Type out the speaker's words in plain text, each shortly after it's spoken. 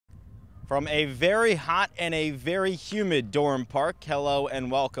From a very hot and a very humid Durham Park, hello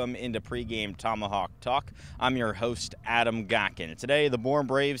and welcome into Pregame Tomahawk Talk. I'm your host, Adam Gockin. Today, the Bourne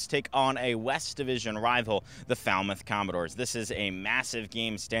Braves take on a West Division rival, the Falmouth Commodores. This is a massive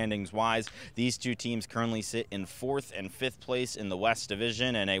game standings-wise. These two teams currently sit in 4th and 5th place in the West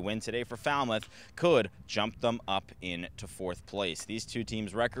Division, and a win today for Falmouth could jump them up into 4th place. These two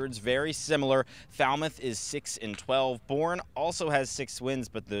teams' records very similar. Falmouth is 6-12. Bourne also has 6 wins,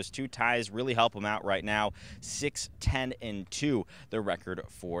 but those two ties really help them out right now. 6-10-2, the record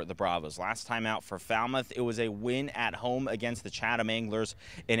for the Bravos. Last time out for Falmouth, it was a win at home against the Chatham Anglers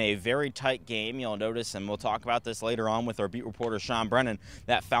in a very tight game. You'll notice, and we'll talk about this later on with our beat reporter Sean Brennan,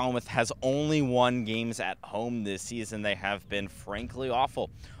 that Falmouth has only won games at home this season. They have been frankly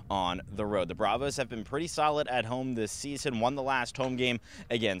awful on the road. The Bravos have been pretty solid at home this season. Won the last home game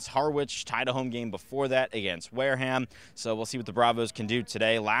against Harwich, tied a home game before that against Wareham. So we'll see what the Bravos can do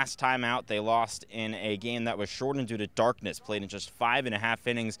today. Last time out, they lost in a game that was shortened due to darkness, played in just 5.5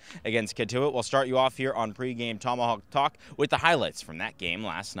 innings against Katuitt. We'll start you off here on Pregame Tomahawk Talk with the highlights from that game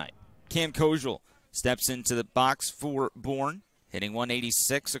last night. Camden Kozeal steps into the box for Bourne, hitting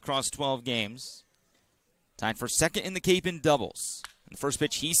 186 across 12 games. Tied for second in the Cape in doubles. The first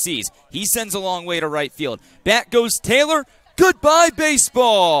pitch he sees, he sends a long way to right field. Bat goes Taylor. Goodbye,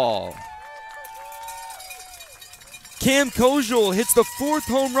 baseball. Camden Kozeal hits the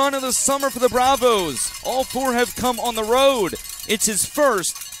 4th home run of the summer for the Bravos. All 4 have come on the road. It's his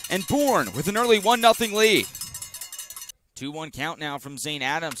first, and Bourne with an early 1-0 lead. 2-1 count now from Zane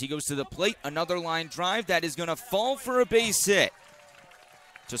Adams. He goes to the plate. Another line drive that is going to fall for a base hit.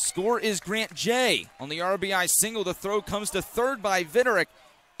 To score is Grant J. On the RBI single, the throw comes to third by Viderick,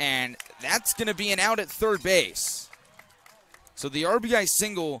 and that's going to be an out at third base. So the RBI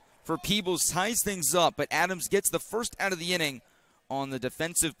single for Peebles ties things up, but Adams gets the first out of the inning on the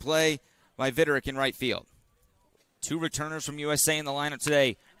defensive play by Viderick in right field. 2 returners from USA in the lineup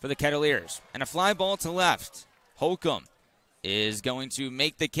today for the Cavaliers, and a fly ball to left. Holcomb is going to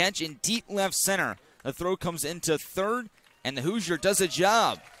make the catch in deep left center. The throw comes into third, and the Hoosier does a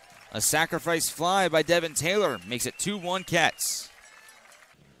job. A sacrifice fly by Devin Taylor makes it 2-1 Cats.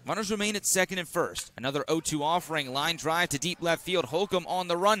 Runners remain at second and first. Another 0-2 offering, line drive to deep left field. Holcomb on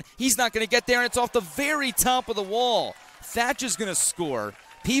the run. He's not going to get there, and it's off the very top of the wall. Thatch is going to score.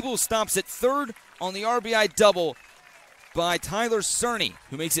 Peebles stops at third on the RBI double by Tyler Cerny,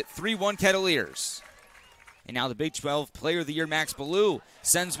 who makes it 3-1 Cavaliers. And now the Big 12 Player of the Year, Max Ballou,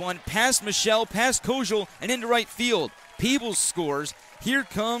 sends one past Michelle, past Kozeal, and into right field. Peebles scores. Here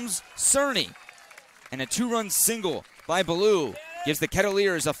comes Cerny. And a 2-run single by Ballou gives the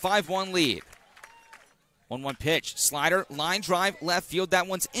Cavaliers a 5-1 lead. 1-1 pitch. Slider, line drive, left field. That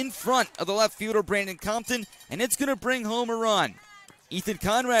one's in front of the left fielder, Brandon Compton, and it's going to bring home a run. Ethan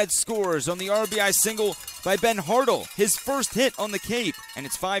Conrad scores on the RBI single by Ben Hartle, his first hit on the Cape, and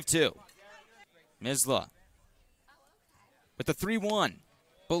it's 5-2. Misla with the 3-1.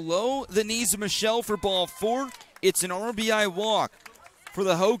 Below the knees of Michelle for ball 4. It's an RBI walk for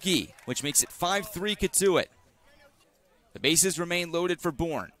the Hokie, which makes it 5-3 Katuitt. The bases remain loaded for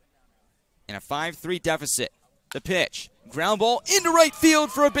Bourne in a 5-3 deficit. The pitch, ground ball into right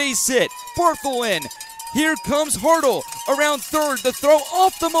field for a base hit. Barthel in. Here comes Hartle around third. The throw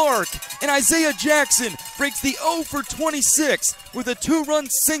off the mark, and Isaiah Jackson breaks the 0 for 26 with a 2-run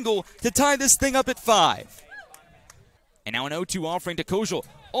single to tie this thing up at 5. And now an 0-2 offering to Kozeal.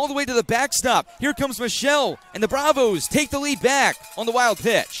 All the way to the backstop. Here comes Michelle, and the Bravos take the lead back on the wild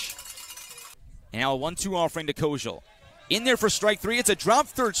pitch. And now a 1-2 offering to Kozeal. In there for strike 3. It's a drop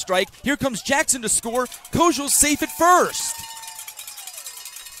third strike. Here comes Jackson to score. Kozeal's safe at first.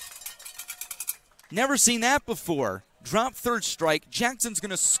 Never seen that before. Drop third strike. Jackson's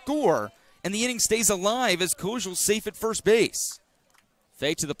going to score, and the inning stays alive as Kozeal's safe at first base.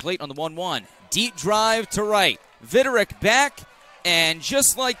 Fake to the plate on the 1-1. Deep drive to right. Viderick back. And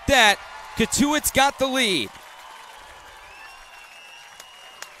just like that, Katuitt's got the lead.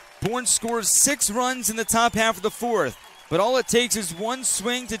 Bourne scores 6 runs in the top half of the 4th, but all it takes is one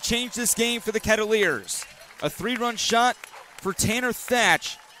swing to change this game for the Cavaliers. A 3-run shot for Tanner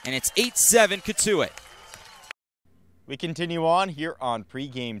Thatch, and it's 8-7 Katuitt. We continue on here on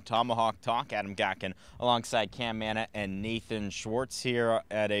Pregame Tomahawk Talk. Adam Gockin alongside Cam Manna and Nathan Schwartz here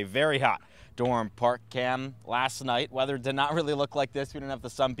at a very hot Durham Park. Cam, last night, weather did not really look like this. We didn't have the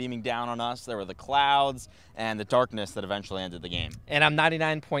sun beaming down on us. There were the clouds and the darkness that eventually ended the game. And I'm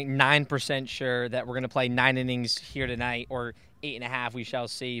 99.9% sure that we're going to play 9 innings here tonight, or 8.5, we shall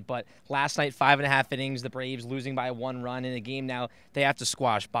see. But last night, 5.5 innings, the Braves losing by 1 run in a game now they have to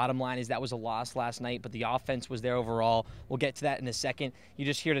squash. Bottom line is that was a loss last night, but the offense was there overall. We'll get to that in a second. You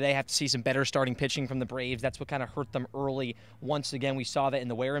just here today have to see some better starting pitching from the Braves. That's what kind of hurt them early. Once again, we saw that in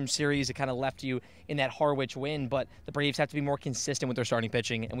the Wareham series. It kind of left you in that Harwich win, but the Braves have to be more consistent with their starting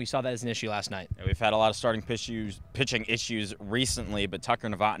pitching, and we saw that as an issue last night. Yeah, we've had a lot of starting pitching issues recently, but Tucker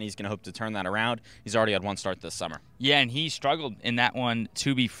Novotny is going to hope to turn that around. He's already had one start this summer. Yeah, and he struggled in that one,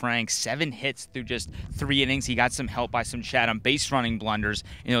 to be frank. 7 hits through just 3 innings. He got some help by some Chatham base running blunders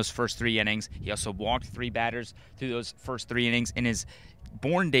in those first 3 innings. He also walked 3 batters through those first 3 innings. In his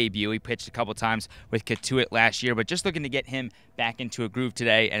Bourne debut, he pitched a couple times with Katuitt last year, but just looking to get him back into a groove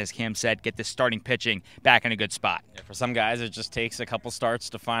today, and as Cam said, get this starting pitching back in a good spot. Yeah, for some guys, it just takes a couple starts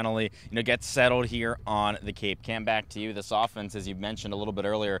to finally, get settled here on the Cape. Cam, back to you. This offense, as you mentioned a little bit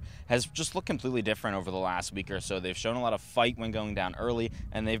earlier, has just looked completely different over the last week or so. They've shown a lot of fight when going down early,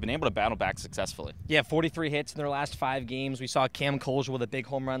 and they've been able to battle back successfully. Yeah, 43 hits in their last 5 games. We saw Cam Kozeal with a big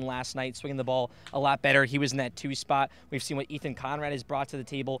home run last night, swinging the ball a lot better. He was in that 2 spot. We've seen what Ethan Conrad has brought to the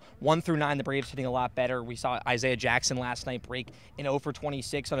table. 1 through 9, the Braves hitting a lot better. We saw Isaiah Jackson last night break an 0 for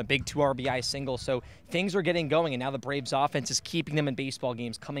 26 on a big 2 RBI single. So things are getting going, and now the Braves offense is keeping them in baseball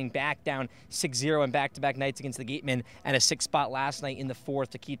games, coming back down 6-0 in back-to-back nights against the Gatemen, and a 6 spot last night in the 4th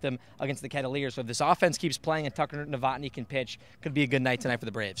to keep them against the Kettleers. So if this offense keeps playing and Tucker Novotny can pitch, could be a good night tonight for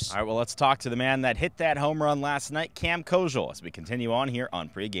the Braves. All right, well, let's talk to the man that hit that home run last night, Cam Kozeal, as we continue on here on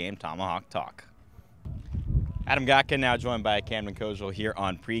Pregame Tomahawk Talk. Adam Gotkin now joined by Camden Kozeal here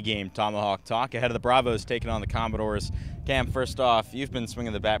on Pregame Tomahawk Talk. Ahead of the Bravos taking on the Commodores. Cam, first off, you've been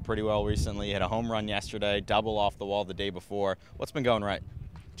swinging the bat pretty well recently. You had a home run yesterday, double off the wall the day before. What's been going right?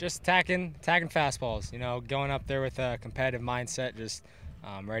 Just attacking fastballs, going up there with a competitive mindset, just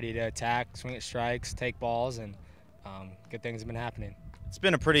ready to attack, swing at strikes, take balls, and good things have been happening. It's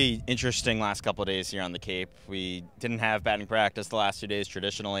been a pretty interesting last couple of days here on the Cape. We didn't have batting practice the last 2 days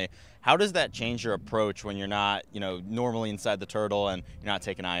traditionally. How does that change your approach when you're not, normally inside the turtle and you're not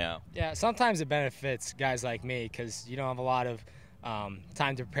taking IO? Yeah, sometimes it benefits guys like me because you don't have a lot of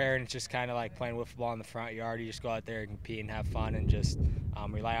time to prepare, and it's just kind of like playing wiffle ball in the front yard. You just go out there and compete and have fun and just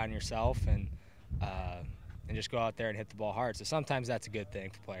rely on yourself and just go out there and hit the ball hard. So sometimes that's a good thing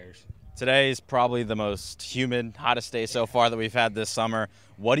for players. Today is probably the most humid, hottest day so far that we've had this summer.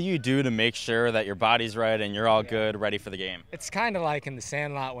 What do you do to make sure that your body's right and you're all good, ready for the game? It's kind of like in the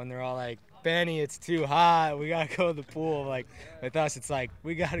Sandlot when they're all like, Benny, it's too hot, we got to go to the pool. Like with us, it's like,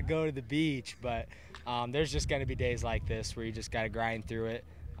 we got to go to the beach. But there's just going to be days like this where you just got to grind through it,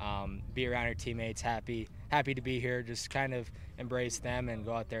 be around your teammates, happy to be here, just kind of embrace them and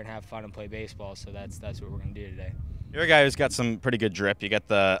go out there and have fun and play baseball. So that's what we're going to do today. You're a guy who's got some pretty good drip. You got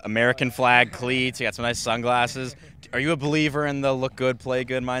the American flag cleats. You got some nice sunglasses. Are you a believer in the look good, play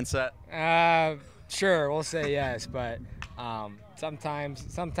good mindset? Sure, we'll say yes, but sometimes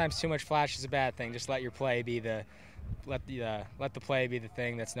too much flash is a bad thing. Just let your play be let the play be the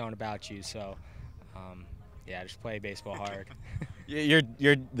thing that's known about you. So, yeah, just play baseball hard. You're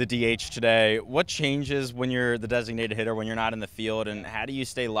the DH today. What changes when you're the designated hitter, when you're not in the field, and how do you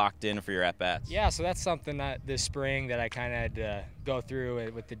stay locked in for your at-bats? Yeah, so that's something that this spring that I kind of had to go through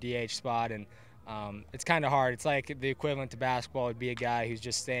with the DH spot, and it's kind of hard. It's like the equivalent to basketball would be a guy who's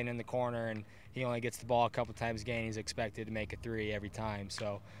just staying in the corner and he only gets the ball a couple times a game. He's expected to make a 3 every time.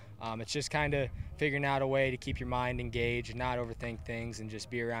 So it's just kind of figuring out a way to keep your mind engaged and not overthink things and just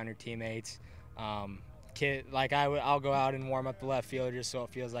be around your teammates. I'll go out and warm up the left fielder just so it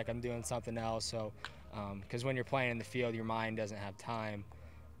feels like I'm doing something else. So, because when you're playing in the field, your mind doesn't have time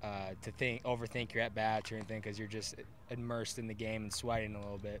to overthink your at bats or anything because you're just immersed in the game and sweating a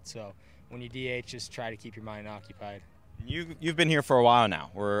little bit. So, when you DH, just try to keep your mind occupied. You've been here for a while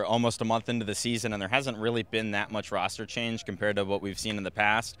now. We're almost a month into the season, and there hasn't really been that much roster change compared to what we've seen in the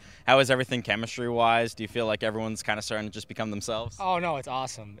past. How is everything chemistry-wise? Do you feel like everyone's kind of starting to just become themselves? Oh, no, it's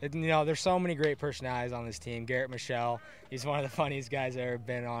awesome. There's so many great personalities on this team. Garrett Michelle, he's one of the funniest guys I've ever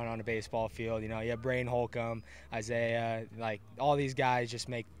been on a baseball field. You have Braden Holcomb, Isaiah, all these guys just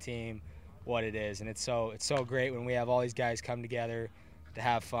make the team what it is. And it's so great when we have all these guys come together to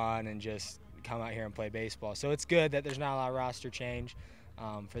have fun and just come out here and play baseball. So it's good that there's not a lot of roster change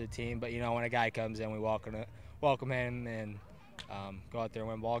for the team, but when a guy comes in, we welcome him and go out there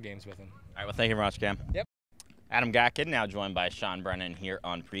and win ball games with him. All right, well, thank you very much, Cam. Yep. Adam Gotkin now joined by Sean Brennan here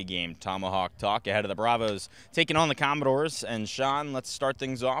on Pregame Tomahawk Talk ahead of the Bravos taking on the Commodores. And Sean, let's start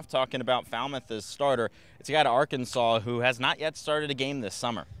things off talking about Falmouth as starter. It's a guy to Arkansas who has not yet started a game this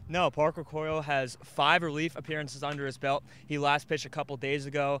summer. No, Parker Coyle has 5 relief appearances under his belt. He last pitched a couple days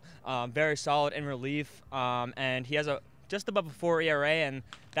ago, very solid in relief, and he has a just above a 4 ERA, and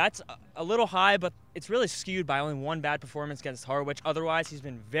that's a little high, but it's really skewed by only one bad performance against Harwich. Otherwise, he's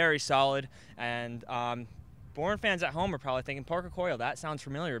been very solid, and Bourne fans at home are probably thinking, Parker Coyle, that sounds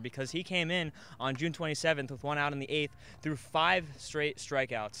familiar, because he came in on June 27th with 1 out in the 8th, threw 5 straight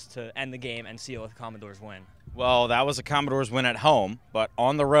strikeouts to end the game and seal the Commodores' win. Well, that was a Commodores win at home, but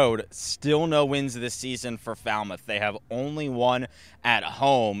on the road, still no wins this season for Falmouth. They have only one at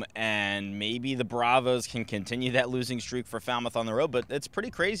home, and maybe the Bravos can continue that losing streak for Falmouth on the road, but it's pretty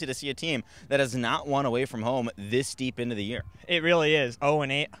crazy to see a team that has not won away from home this deep into the year. It really is.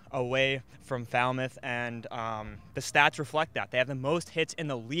 0-8 away from Falmouth, and the stats reflect that. They have the most hits in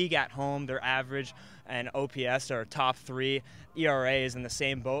the league at home. Their average and OPS are top 3. ERA is in the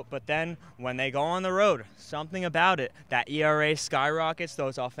same boat, but then when they go on the road, something about it, that ERA skyrockets,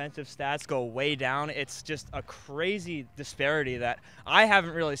 those offensive stats go way down. It's just a crazy disparity that I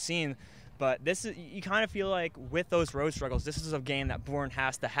haven't really seen. But this is, you kind of feel like with those road struggles, this is a game that Bourne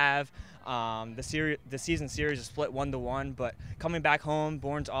has to have. The season series is split 1-1, but coming back home,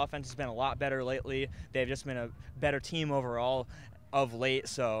 Bourne's offense has been a lot better lately. They've just been a better team overall of late,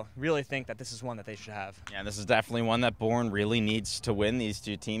 so really think that this is one that they should have. Yeah, this is definitely one that Bourne really needs to win. These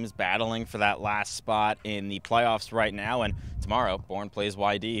two teams battling for that last spot in the playoffs right now, and tomorrow Bourne plays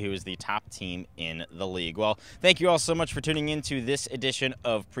YD, who is the top team in the league. Well, thank you all so much for tuning into this edition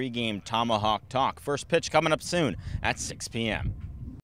of Pregame Tomahawk Talk. First pitch coming up soon at 6 p.m.